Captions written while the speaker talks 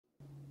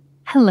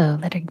Hello,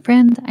 lettering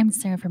friends. I'm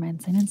Sarah from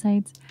Ensign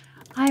Insights.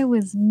 I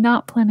was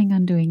not planning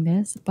on doing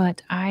this,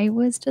 but I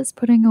was just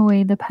putting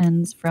away the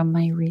pens from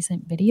my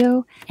recent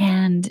video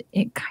and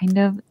it kind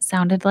of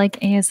sounded like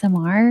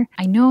ASMR.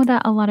 I know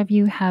that a lot of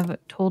you have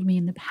told me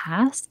in the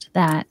past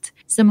that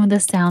some of the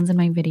sounds in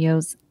my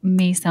videos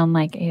may sound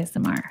like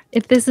ASMR.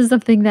 If this is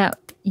something that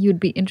you'd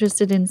be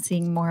interested in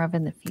seeing more of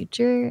in the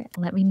future,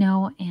 let me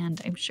know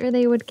and I'm sure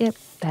they would get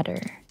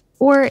better.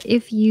 Or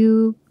if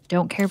you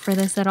don't care for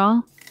this at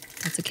all,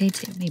 that's okay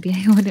too. Maybe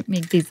I wouldn't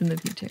make these in the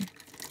future.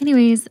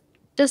 Anyways,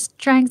 just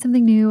trying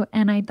something new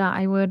and I thought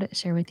I would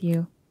share with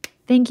you.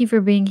 Thank you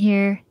for being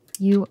here.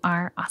 You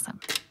are awesome.